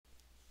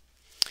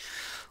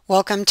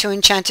Welcome to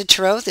Enchanted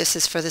Tarot. This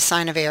is for the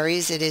sign of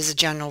Aries. It is a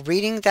general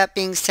reading. That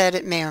being said,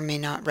 it may or may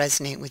not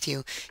resonate with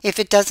you. If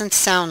it doesn't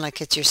sound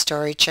like it's your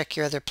story, check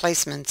your other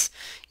placements.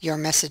 Your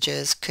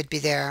messages could be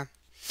there.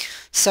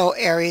 So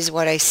Aries,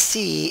 what I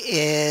see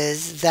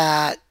is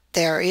that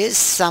there is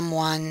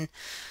someone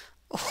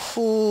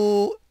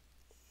who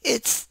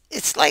it's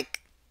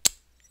like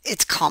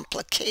it's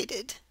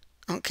complicated.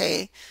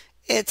 Okay?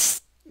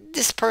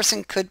 This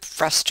person could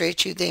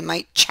frustrate you. They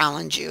might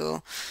challenge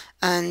you.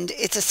 And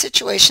it's a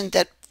situation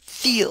that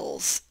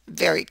feels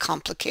very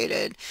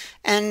complicated.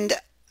 And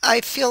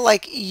I feel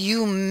like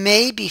you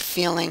may be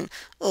feeling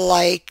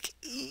like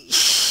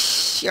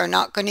you're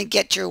not going to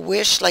get your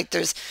wish. Like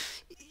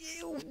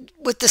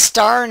with the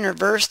star in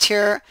reversed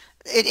here,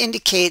 it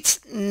indicates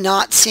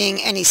not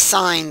seeing any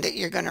sign that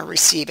you're going to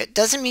receive it.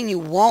 Doesn't mean you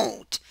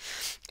won't.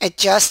 It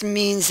just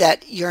means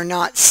that you're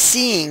not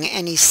seeing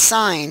any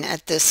sign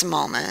at this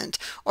moment,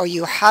 or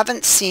you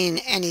haven't seen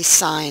any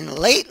sign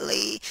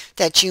lately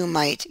that you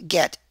might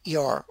get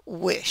your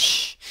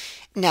wish.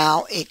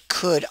 Now, it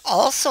could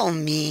also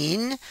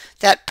mean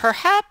that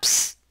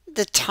perhaps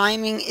the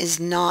timing is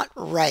not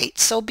right.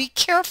 So be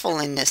careful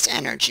in this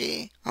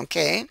energy,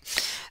 okay?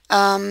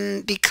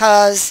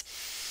 Because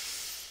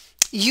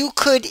you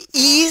could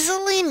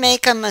easily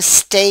make a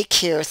mistake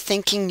here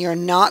thinking you're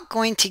not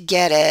going to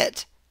get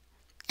it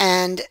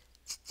and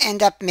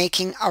end up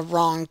making a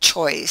wrong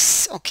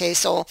choice. Okay,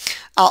 so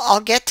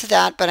I'll get to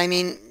that, but I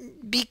mean,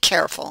 be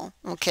careful.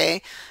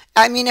 Okay,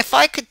 I mean, if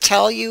I could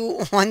tell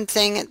you one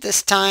thing at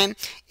this time,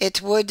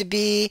 it would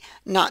be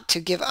not to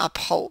give up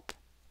hope.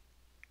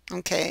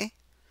 Okay,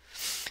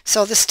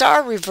 so the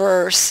star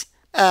reverse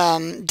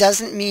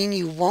doesn't mean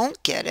you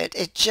won't get it.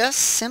 It just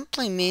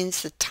simply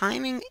means the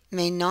timing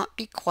may not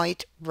be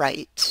quite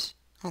right.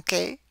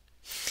 Okay,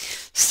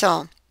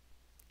 so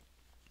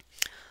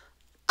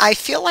I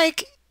feel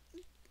like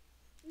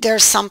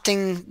there's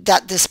something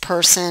that this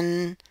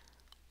person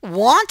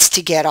wants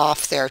to get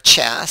off their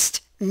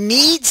chest,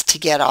 needs to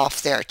get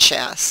off their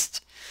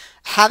chest,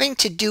 having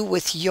to do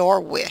with your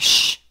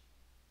wish.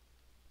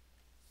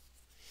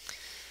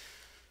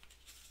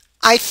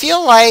 I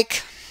feel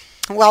like,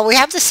 well, we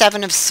have the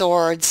Seven of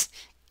Swords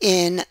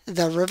in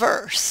the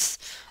reverse.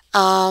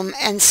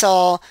 And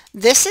so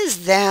this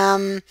is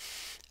them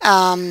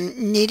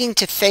needing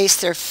to face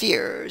their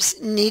fears,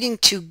 needing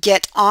to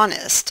get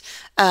honest,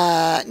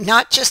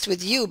 not just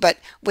with you, but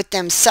with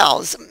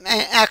themselves.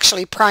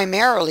 Actually,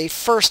 primarily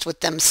first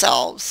with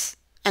themselves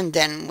and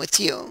then with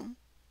you.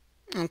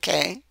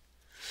 Okay?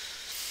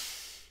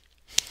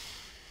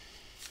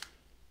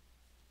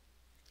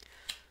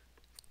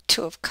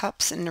 Two of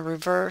Cups in the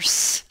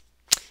reverse.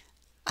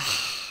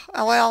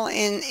 Well,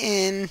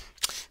 in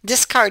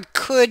this card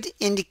could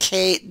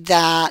indicate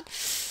that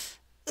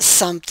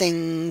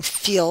something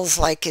feels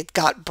like it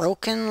got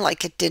broken,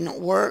 like it didn't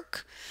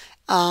work.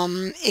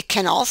 It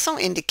can also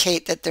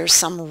indicate that there's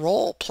some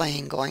role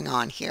playing going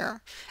on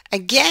here.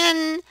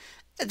 Again,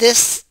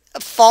 this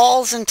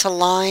falls into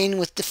line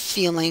with the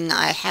feeling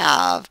I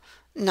have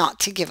not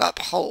to give up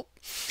hope.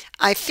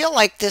 I feel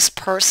like this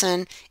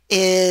person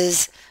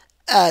is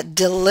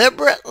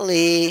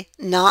deliberately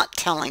not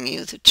telling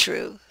you the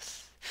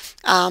truth.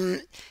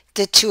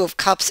 The Two of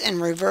Cups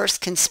in reverse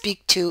can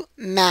speak to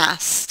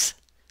masks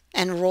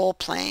and role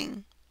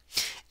playing.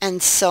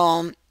 And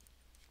so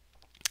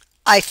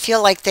I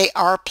feel like they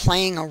are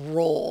playing a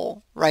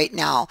role right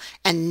now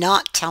and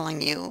not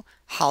telling you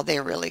how they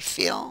really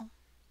feel.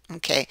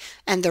 Okay.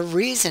 And the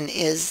reason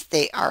is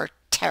they are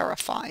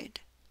terrified.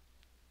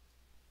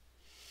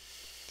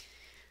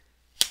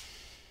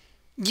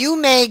 You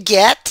may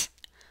get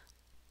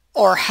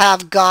or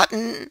have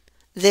gotten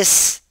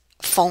this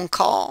phone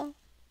call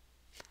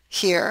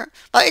here,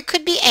 but it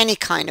could be any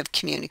kind of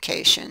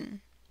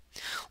communication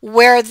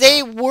where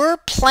they were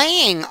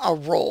playing a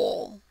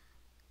role,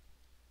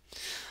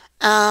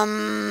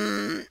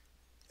 where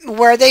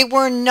they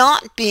were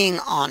not being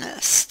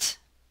honest.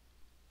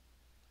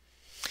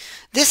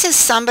 This is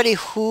somebody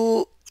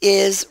who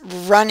is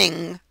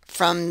running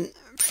from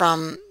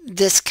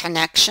this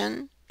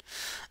connection,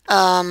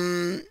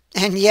 and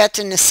yet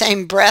in the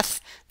same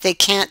breath they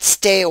can't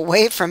stay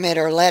away from it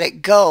or let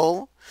it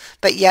go,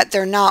 but yet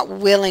they're not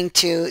willing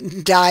to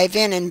dive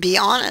in and be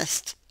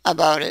honest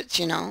about it,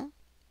 you know.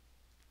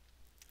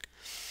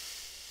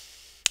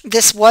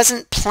 This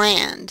wasn't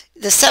planned.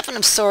 The Seven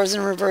of Swords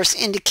in reverse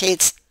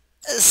indicates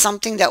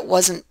something that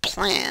wasn't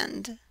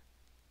planned.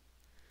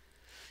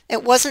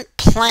 It wasn't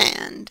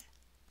planned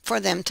for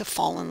them to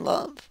fall in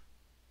love.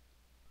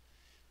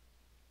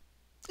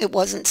 It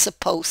wasn't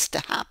supposed to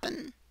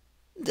happen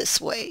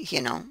this way,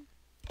 you know.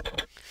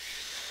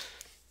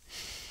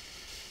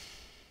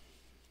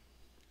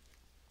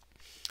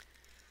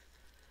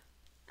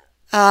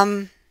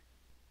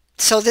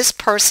 So this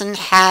person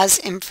has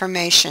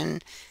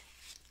information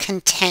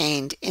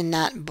contained in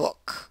that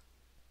book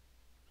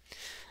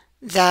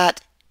that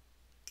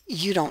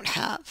you don't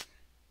have.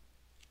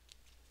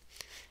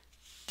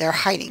 They're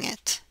hiding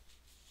it.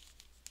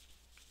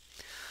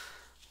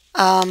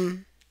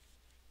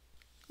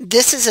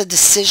 This is a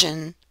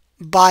decision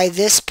by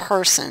this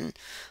person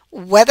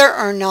whether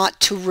or not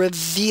to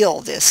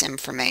reveal this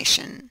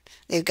information.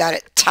 They've got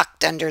it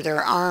tucked under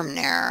their arm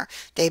there.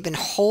 They've been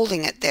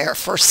holding it there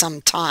for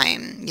some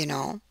time, you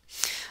know.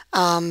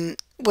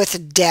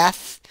 With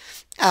death,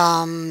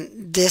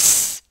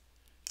 this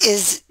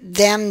is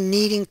them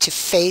needing to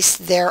face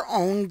their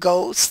own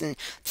ghosts and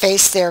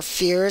face their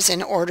fears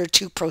in order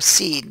to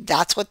proceed.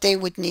 That's what they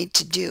would need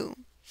to do.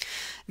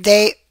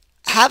 They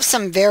have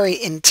some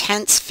very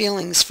intense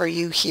feelings for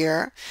you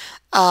here,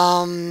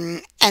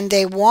 and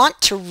they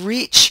want to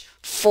reach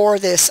for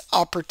this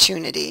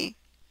opportunity.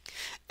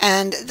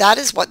 And that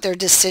is what their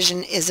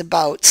decision is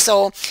about.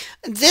 So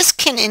this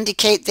can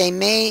indicate they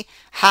may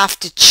have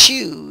to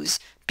choose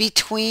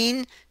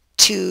between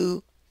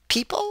two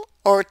people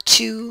or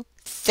two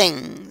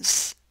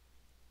things.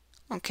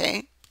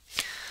 Okay.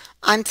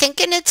 I'm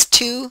thinking it's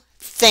two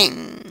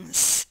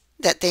things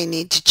that they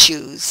need to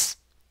choose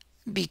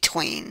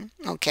between.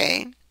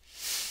 Okay.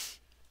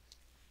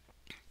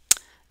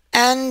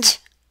 And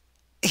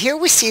here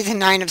we see the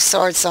Nine of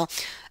Swords. So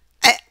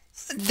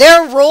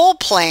they're role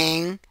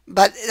playing,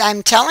 but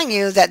I'm telling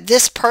you that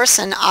this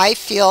person, I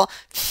feel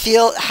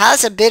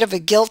has a bit of a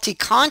guilty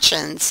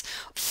conscience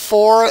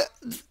for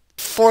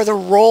the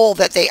role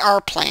that they are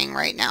playing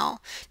right now,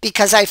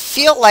 because I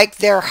feel like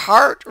their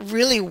heart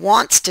really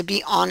wants to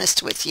be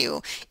honest with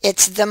you.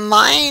 It's the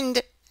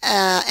mind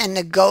and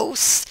the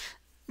ghosts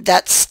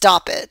that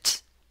stop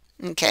it.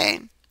 Okay.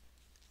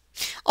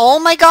 Oh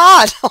my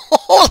God.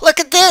 Oh, look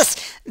at this.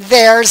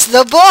 There's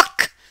the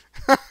book.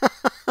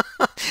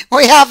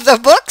 We have the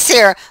books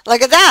here.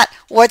 Look at that.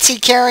 What's he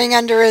carrying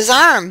under his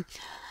arm?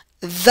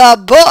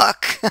 The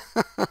book.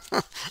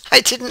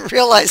 I didn't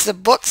realize the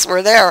books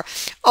were there.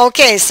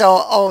 Okay,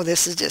 so, oh,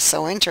 this is just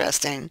so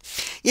interesting.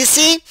 You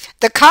see,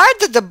 the card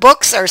that the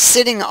books are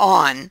sitting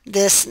on,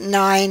 this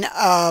Nine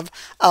of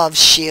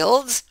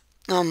Shields,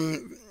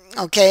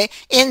 okay,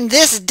 in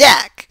this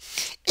deck,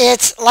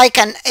 it's like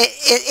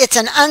it's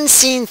an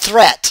unseen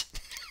threat.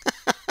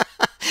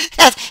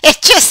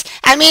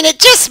 It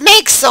just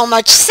makes so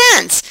much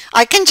sense.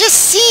 I can just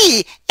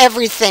see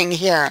everything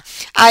here.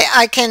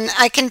 I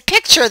can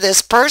picture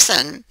this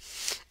person,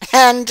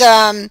 and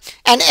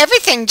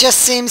everything just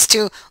seems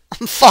to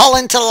fall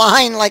into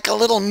line like a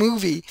little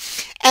movie.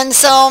 And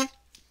so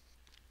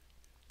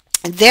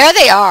there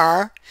they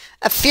are,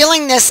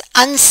 feeling this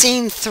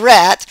unseen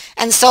threat,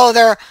 and so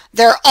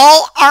they're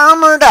all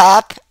armored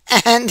up,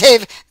 and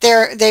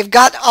they've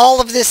got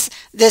all of this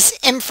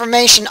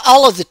information,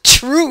 all of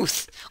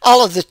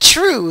the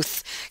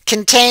truth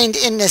contained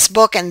in this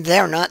book, and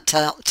they're not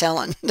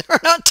telling.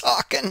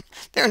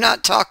 They're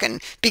not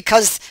talking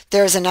because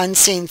there's an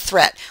unseen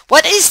threat.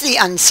 What is the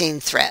unseen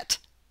threat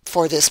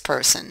for this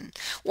person?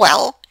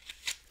 Well,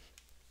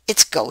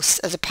 it's ghosts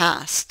of the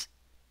past.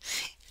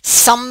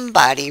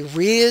 Somebody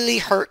really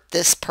hurt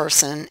this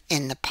person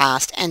in the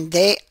past, and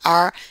they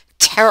are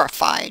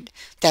terrified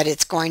that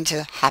it's going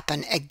to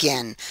happen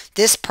again.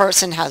 This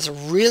person has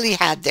really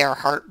had their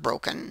heart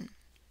broken.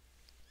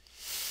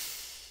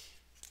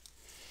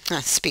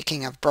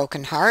 Speaking of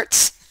broken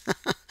hearts,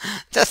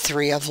 the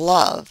Three of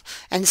Love.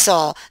 And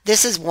so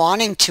this is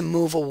wanting to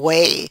move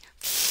away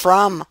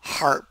from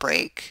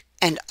heartbreak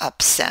and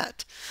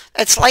upset.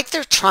 It's like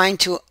they're trying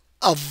to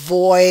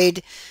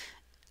avoid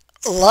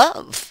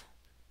love.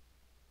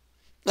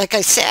 Like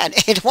I said,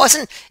 it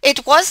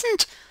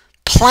wasn't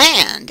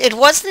planned. It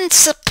wasn't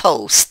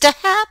supposed to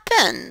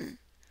happen,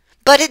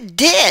 but it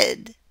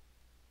did.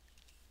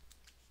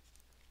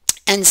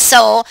 And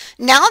so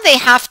now they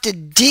have to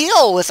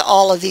deal with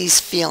all of these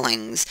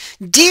feelings,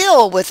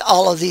 deal with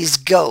all of these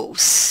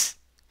ghosts.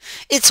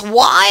 It's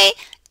why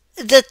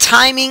the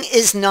timing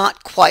is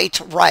not quite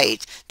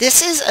right.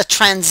 This is a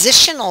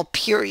transitional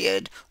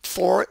period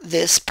for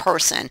this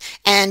person.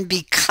 And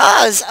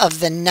because of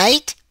the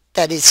night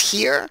that is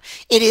here,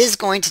 it is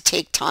going to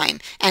take time.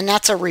 And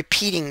that's a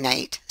repeating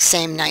night,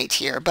 same night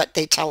here, but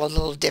they tell a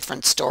little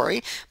different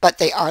story, but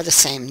they are the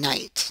same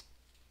night.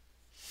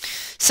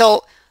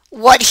 So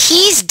what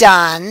he's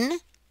done,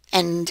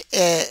 and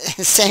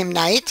same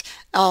night,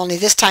 only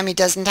this time he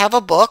doesn't have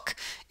a book.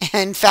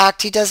 In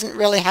fact, he doesn't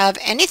really have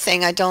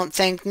anything, I don't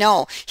think.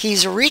 No,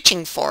 he's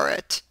reaching for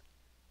it.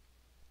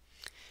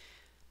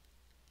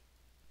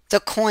 The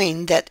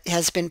coin that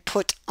has been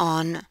put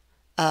on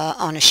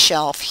a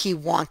shelf, he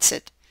wants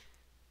it.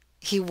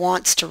 He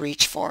wants to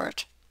reach for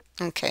it.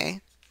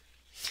 Okay.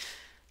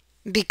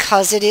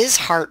 Because it is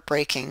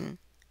heartbreaking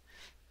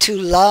to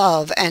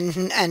love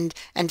and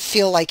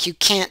feel like you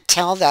can't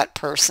tell that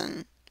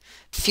person,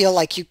 feel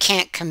like you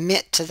can't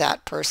commit to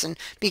that person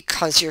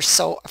because you're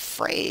so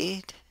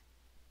afraid.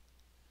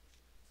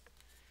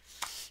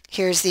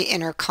 Here's the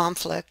inner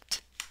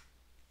conflict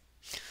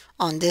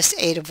on this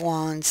Eight of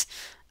Wands.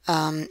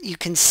 You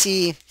can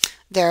see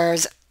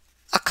there's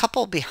a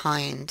couple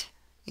behind,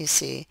 you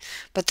see,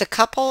 but the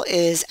couple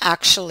is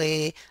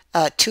actually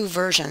two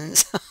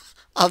versions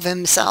of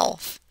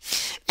himself.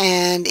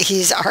 And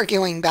he's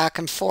arguing back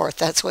and forth.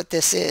 That's what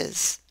this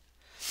is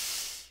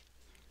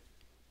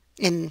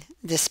in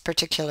this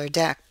particular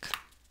deck.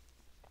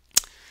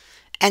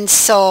 And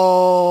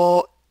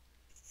so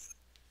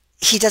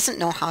he doesn't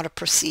know how to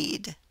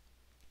proceed.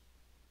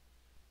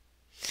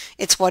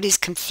 It's what he's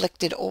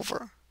conflicted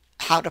over,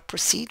 how to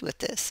proceed with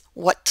this,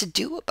 what to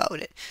do about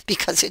it,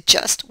 because it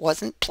just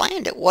wasn't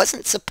planned. It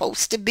wasn't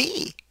supposed to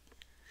be.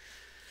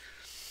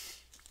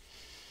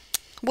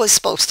 It was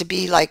supposed to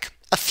be like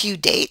a few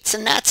dates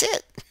and that's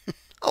it.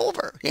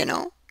 Over, you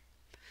know.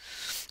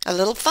 A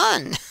little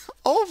fun.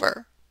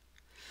 Over.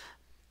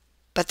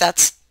 But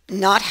that's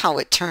not how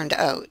it turned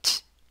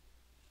out.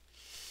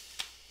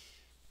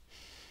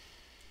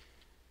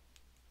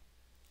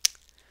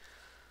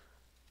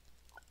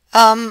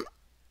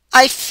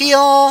 I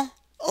feel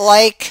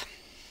like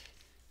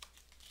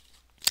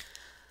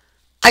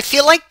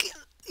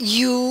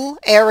you,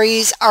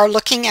 Aries, are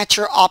looking at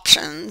your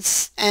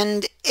options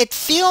and it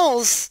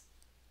feels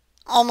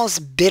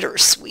almost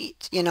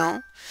bittersweet, you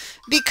know,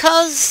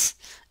 because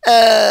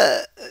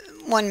uh,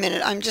 1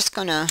 minute, I'm just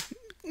gonna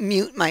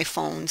mute my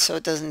phone so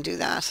it doesn't do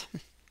that.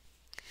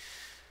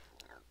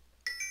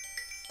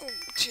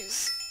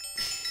 Jeez.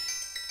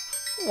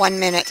 1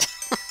 minute.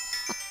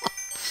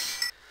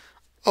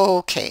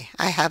 Okay,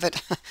 I have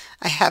it.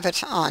 I have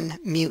it on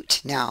mute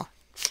now,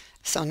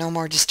 so no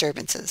more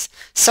disturbances.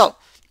 So,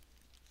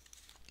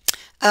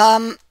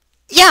 yeah,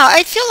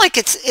 I feel like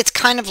it's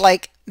kind of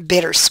like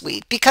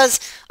bittersweet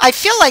because I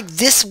feel like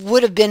this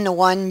would have been the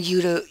one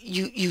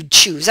you'd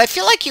choose. I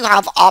feel like you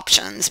have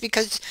options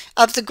because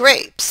of the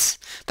grapes,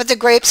 but the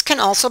grapes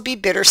can also be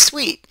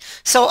bittersweet.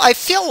 So I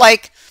feel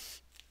like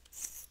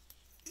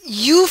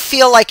you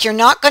feel like you're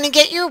not going to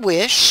get your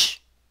wish.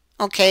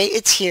 Okay,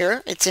 it's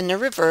here, it's in the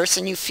reverse,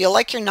 and you feel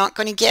like you're not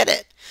going to get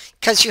it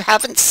because you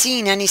haven't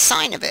seen any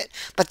sign of it.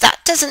 But that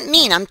doesn't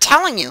mean, I'm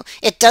telling you,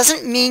 it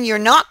doesn't mean you're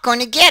not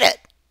going to get it.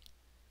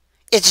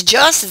 It's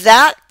just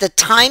that the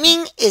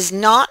timing is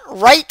not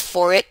right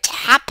for it to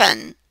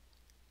happen.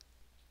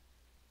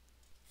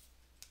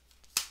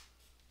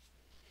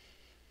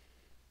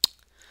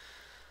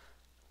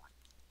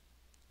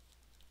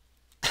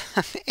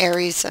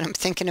 Aries, and I'm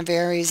thinking of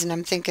Aries, and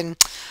I'm thinking,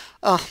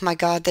 oh my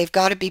God, they've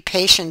got to be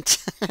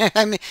patient.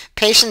 I mean,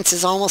 patience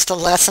is almost a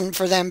lesson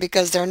for them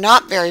because they're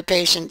not very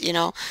patient, you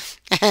know.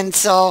 And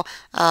so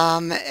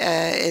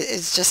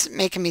it's just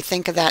making me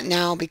think of that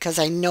now because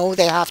I know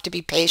they have to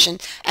be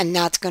patient, and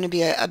that's going to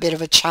be a bit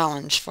of a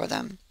challenge for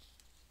them.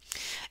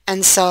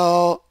 And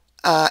so,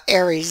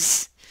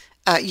 Aries,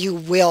 you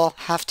will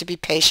have to be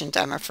patient,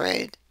 I'm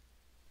afraid.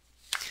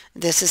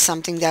 This is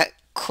something that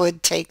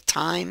could take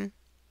time,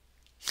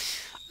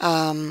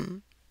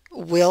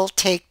 will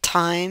take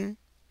time,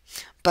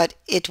 but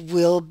it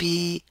will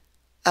be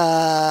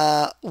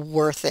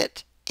worth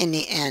it in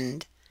the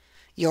end.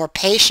 Your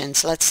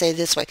patience, let's say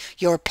this way,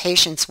 your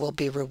patience will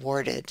be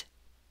rewarded.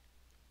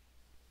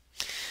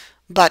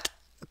 But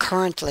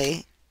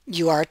currently,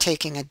 you are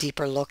taking a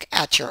deeper look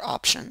at your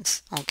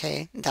options.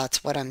 Okay,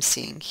 that's what I'm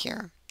seeing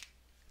here.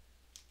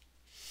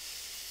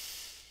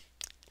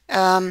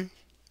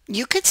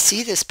 You could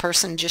see this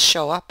person just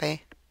show up, eh?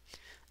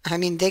 I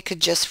mean, they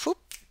could just whoop,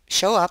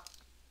 show up,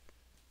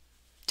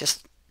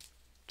 just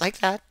like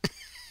that.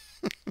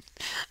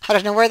 I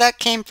don't know where that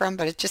came from,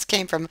 but it just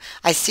came from.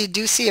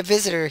 Do see a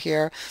visitor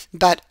here,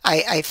 but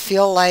I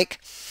feel like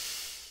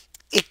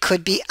it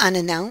could be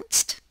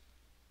unannounced.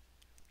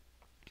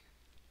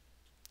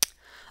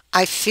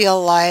 I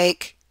feel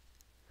like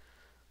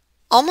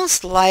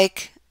almost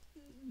like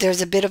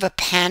there's a bit of a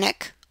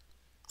panic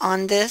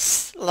on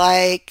this,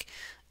 like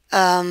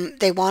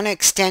they want to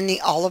extend the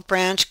olive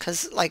branch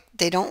because like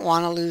they don't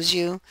want to lose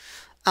you.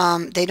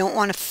 They don't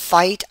want to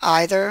fight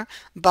either,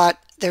 but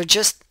they're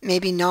just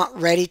maybe not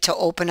ready to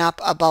open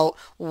up about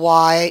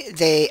why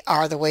they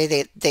are the way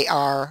they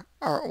are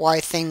or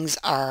why things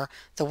are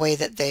the way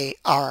that they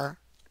are,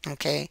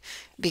 okay?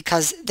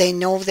 Because they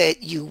know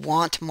that you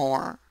want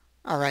more,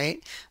 all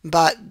right?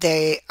 But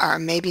they are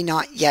maybe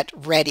not yet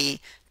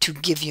ready to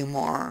give you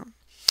more.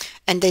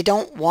 And they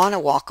don't want to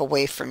walk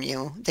away from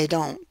you. They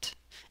don't.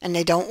 And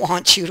they don't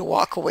want you to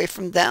walk away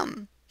from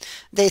them.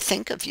 They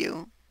think of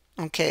you.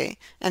 Okay.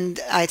 And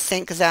I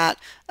think that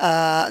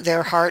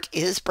their heart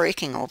is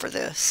breaking over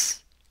this.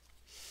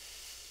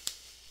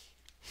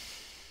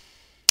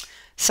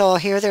 So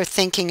here they're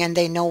thinking and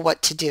they know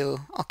what to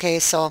do. Okay,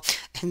 so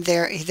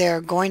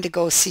they're going to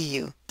go see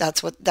you.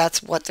 That's what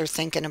they're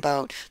thinking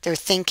about. They're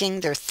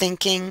thinking,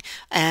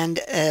 and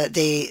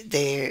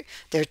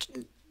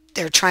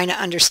they're trying to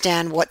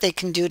understand what they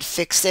can do to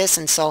fix this.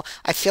 And so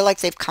I feel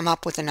like they've come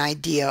up with an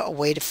idea, a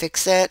way to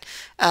fix it,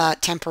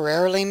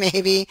 temporarily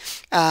maybe.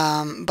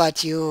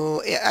 But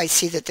I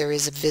see that there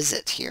is a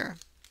visit here.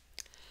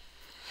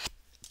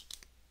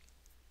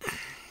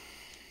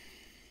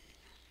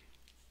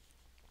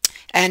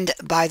 And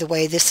by the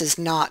way, this is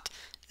not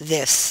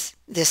this.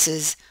 This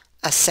is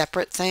a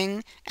separate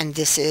thing, and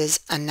this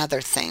is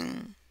another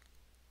thing.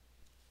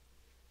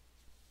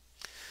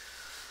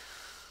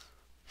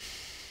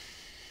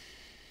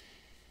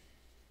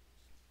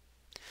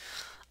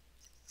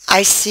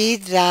 I see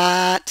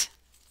that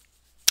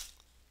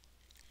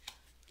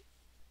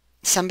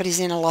somebody's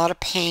in a lot of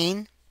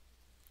pain.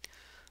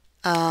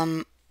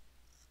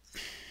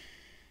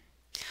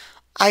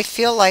 I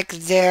feel like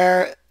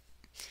they're,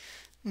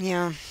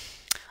 yeah,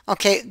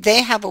 okay,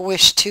 they have a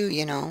wish too,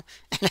 you know,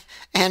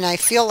 and I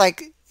feel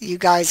like you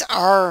guys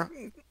are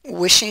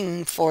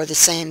wishing for the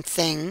same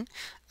thing.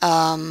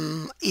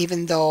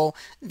 Even though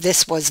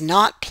this was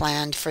not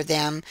planned for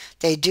them,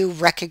 they do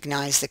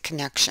recognize the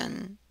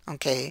connection,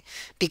 okay,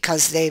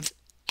 because they've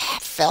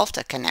felt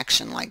a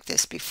connection like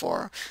this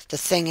before. The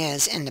thing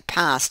is, in the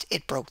past,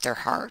 it broke their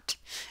heart,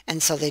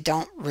 and so they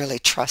don't really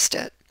trust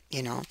it,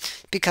 you know,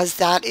 because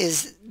that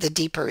is the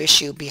deeper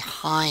issue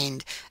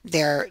behind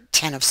their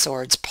Ten of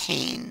Swords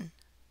pain.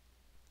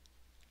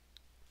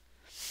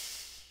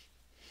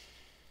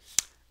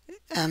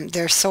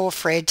 They're so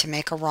afraid to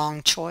make a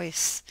wrong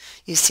choice.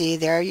 You see,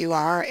 there you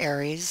are,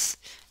 Aries,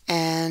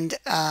 and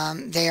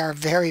they are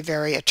very,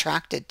 very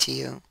attracted to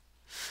you,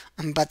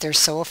 but they're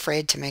so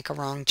afraid to make a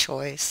wrong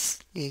choice.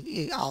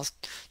 I'll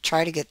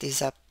try to get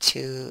these up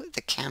to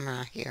the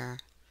camera here.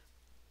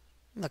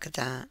 Look at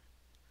that.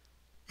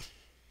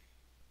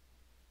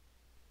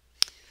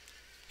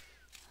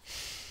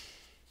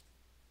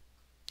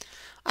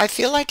 I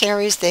feel like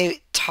Aries,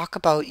 they talk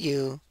about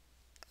you,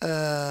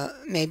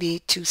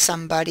 maybe to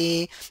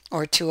somebody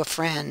or to a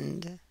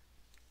friend,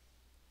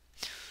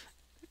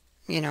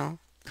 you know,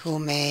 who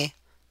may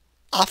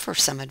offer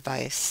some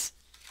advice.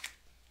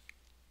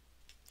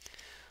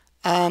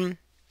 Um,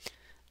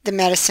 the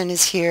medicine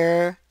is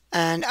here,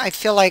 and I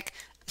feel like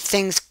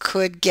things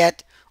could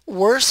get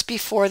worse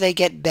before they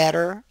get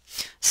better.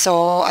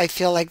 So I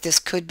feel like this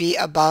could be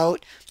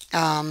about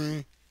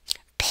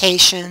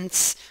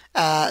patience.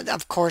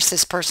 Of course,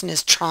 this person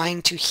is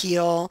trying to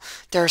heal.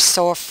 They're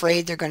so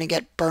afraid they're going to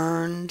get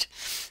burned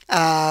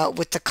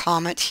with the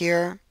comet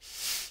here.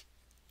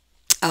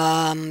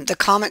 The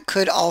comet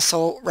could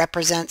also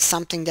represent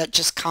something that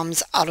just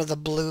comes out of the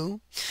blue.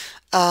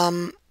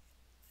 Um,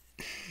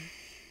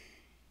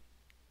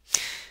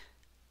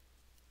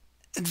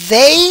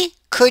 they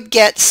could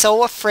get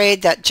so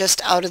afraid that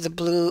just out of the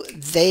blue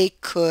they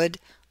could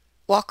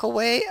walk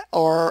away,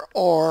 or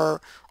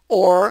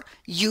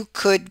you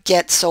could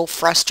get so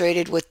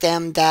frustrated with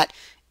them that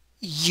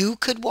you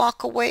could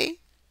walk away.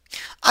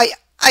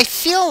 I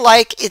feel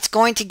like it's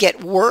going to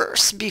get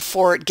worse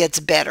before it gets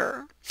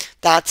better.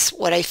 That's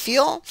what I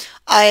feel.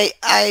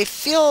 I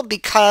feel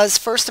because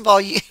first of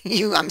all,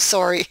 I'm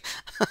sorry.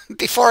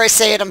 Before I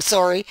say it, I'm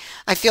sorry.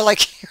 I feel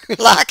like you're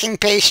lacking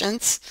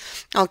patience.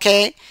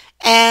 Okay.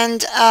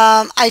 And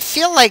I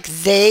feel like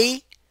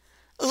they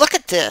look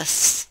at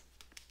this.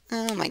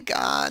 Oh my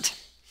God.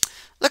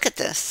 Look at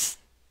this.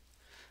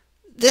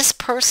 This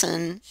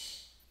person,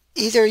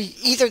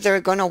 either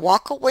they're going to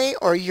walk away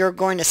or you're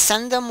going to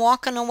send them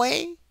walking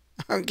away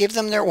or give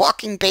them their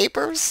walking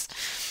papers.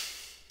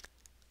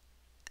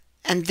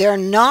 And they're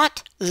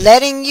not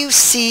letting you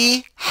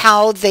see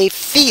how they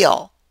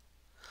feel.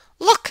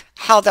 Look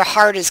how their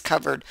heart is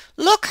covered.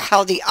 Look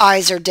how the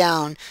eyes are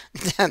down.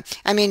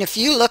 I mean, if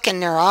you look in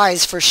their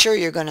eyes, for sure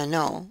you're going to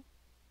know,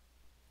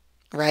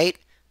 right?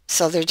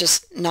 So they're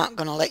just not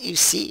going to let you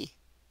see.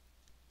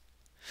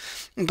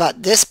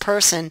 But this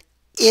person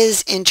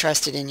is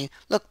interested in you.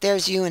 Look,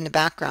 there's you in the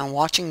background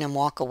watching them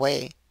walk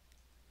away.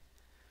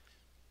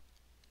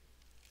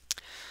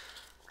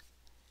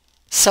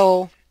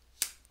 So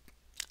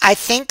I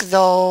think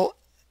though,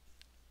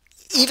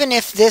 even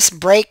if this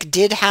break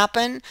did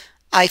happen,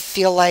 I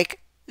feel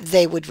like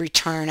they would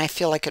return. I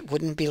feel like it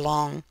wouldn't be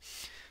long,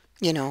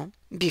 you know,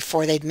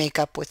 before they'd make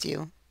up with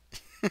you.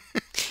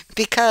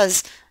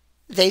 Because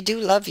they do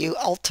love you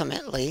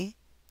ultimately.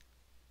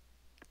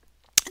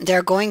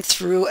 They're going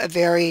through a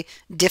very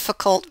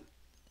difficult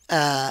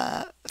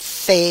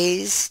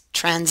phase,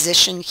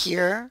 transition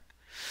here.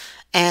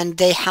 And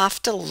they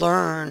have to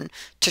learn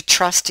to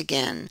trust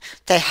again.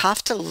 They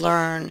have to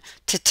learn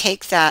to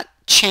take that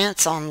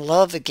chance on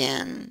love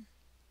again.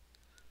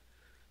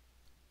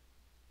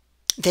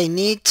 They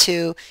need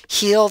to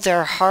heal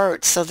their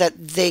heart so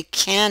that they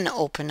can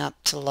open up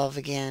to love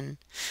again.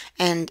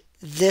 And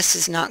this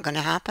is not going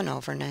to happen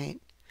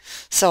overnight.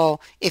 So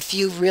if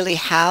you really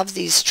have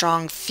these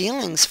strong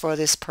feelings for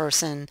this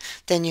person,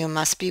 then you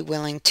must be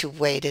willing to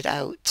wait it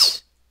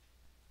out.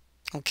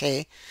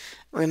 Okay?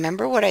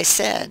 Remember what I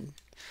said.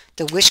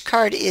 The wish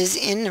card is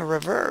in the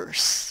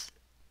reverse.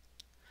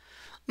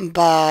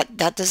 But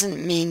that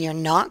doesn't mean you're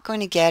not going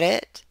to get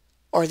it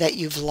or that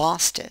you've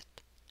lost it.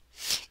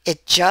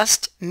 It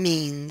just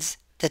means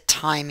the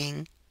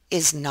timing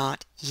is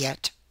not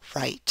yet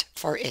right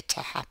for it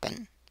to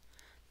happen.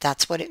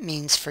 That's what it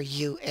means for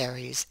you,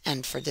 Aries,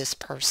 and for this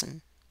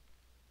person.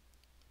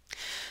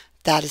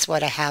 That is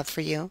what I have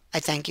for you.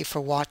 I thank you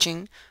for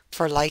watching,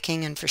 for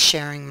liking and for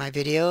sharing my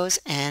videos,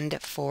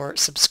 and for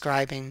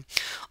subscribing.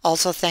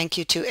 Also, thank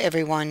you to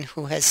everyone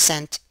who has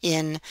sent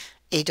in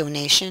a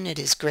donation. It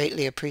is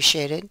greatly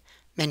appreciated.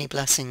 Many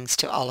blessings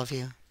to all of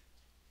you.